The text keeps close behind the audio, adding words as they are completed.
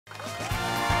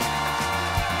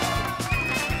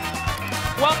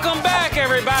Welcome back,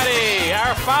 everybody.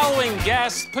 Our following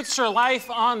guest puts her life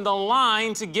on the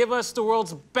line to give us the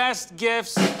world's best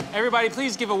gifts. Everybody,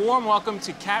 please give a warm welcome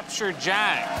to Capture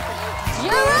Jack.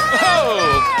 You're right.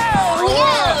 Oh,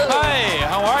 yeah. Hi,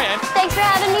 how are you? Thanks for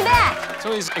having me back. It's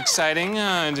always exciting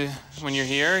when you're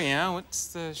here. Yeah, what's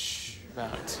the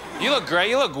about? You look great.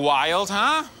 You look wild,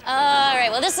 huh? All right.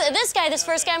 Well, this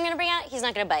first guy I'm gonna bring out, he's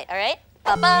not gonna bite. All right.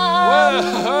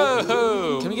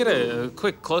 Whoa! Can we get a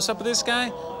quick close-up of this guy?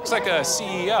 Looks like a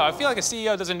CEO. I feel like a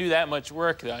CEO doesn't do that much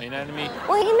work, though, you know what I mean?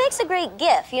 Well, he makes a great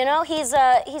GIF, you know? He's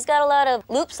got a lot of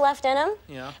loops left in him.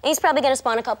 Yeah. And he's probably gonna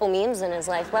spawn a couple memes in his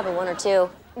life, probably one or two.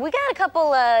 We got a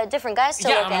couple different guys to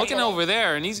look at. Yeah, I'm looking over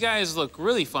there, and these guys look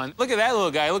really fun. Look at that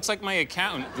little guy. He looks like my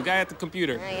accountant, the guy at the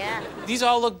computer. Oh, yeah. These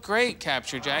all look great,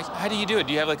 Capture Jack. How do you do it?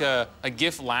 Do you have like a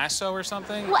GIF lasso or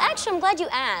something? Well, actually, I'm glad you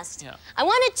asked. Yeah. I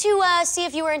wanted to see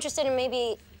if you were interested in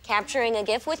maybe capturing a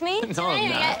GIF with me. No, I'm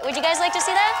not. Would you guys like to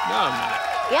see that? No, I'm not.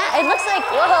 Yeah, it looks like,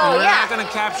 whoa, We're yeah. not gonna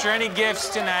capture any GIFs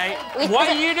tonight. What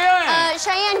are you doing?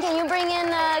 Cheyenne, can you bring in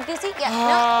Goosey?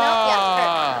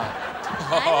 Yeah,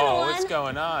 Oh, no, yeah. what's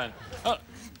going on? Oh.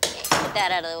 Get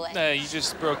that out of the way. You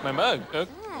just broke my mug.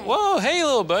 Whoa, hey,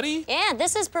 little buddy. Yeah,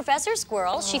 this is Professor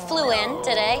Squirrel. She flew in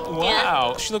today.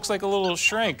 Wow, yeah. She looks like a little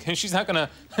shrink. She's not gonna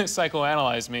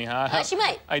psychoanalyze me, huh? She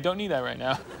might. I don't need that right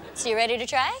now. So you ready to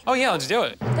try? Oh, yeah, let's do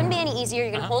it. Couldn't be any easier.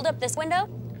 You're gonna hold up this window.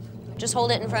 Just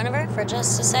hold it in front of her for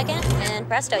just a second, and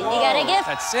presto, you got a GIF.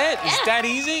 That's it? Yeah. Is that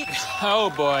easy? Oh,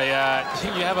 boy,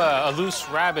 you have a loose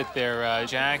rabbit there,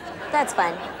 Jack. That's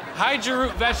fun. Hide your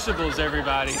root vegetables,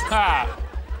 everybody. Ha!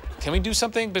 Can we do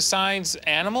something besides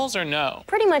animals or no?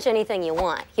 Pretty much anything you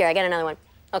want. Here, I got another one.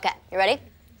 Okay, you ready?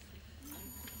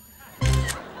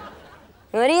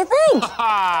 What do you think?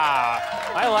 Ha!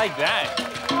 I like that.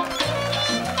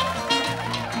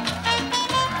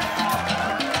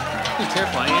 Be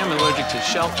careful, I am allergic to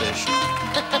shellfish.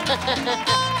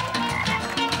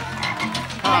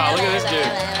 Oh, look at this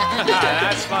dude.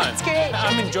 That's fun. That's great.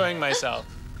 I'm enjoying myself.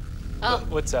 Oh,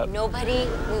 what's up? Nobody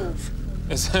move.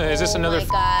 Is this another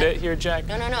bit here, Jack?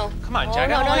 No, no, no. Come on, Jack,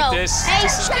 I don't like this. Hey,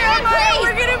 Sharon, please!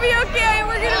 We're gonna be okay,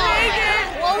 we're gonna make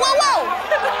it. Whoa, whoa, whoa!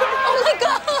 Oh my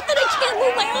God, I can't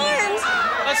move my arms.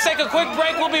 Let's take a quick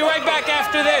break. We'll be right back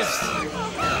after this.